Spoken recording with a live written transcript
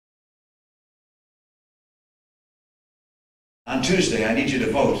On Tuesday, I need you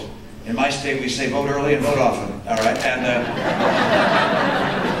to vote. In my state, we say vote early and vote often, all right? And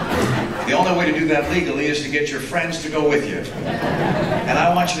the only way to do that legally is to get your friends to go with you. And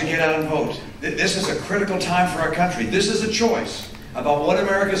I want you to get out and vote. This is a critical time for our country. This is a choice about what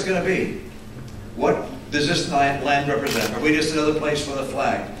America is going to be. What does this land represent? Are we just another place for the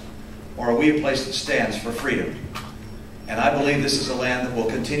flag? Or are we a place that stands for freedom? And I believe this is a land that will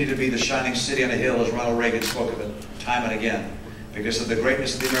continue to be the shining city on a hill, as Ronald Reagan spoke of it time and again, because of the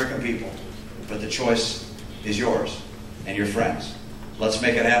greatness of the American people. But the choice is yours and your friends. Let's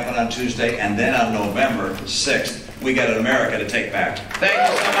make it happen on Tuesday, and then on November 6th, we got an America to take back.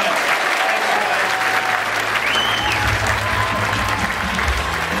 Thank you so much.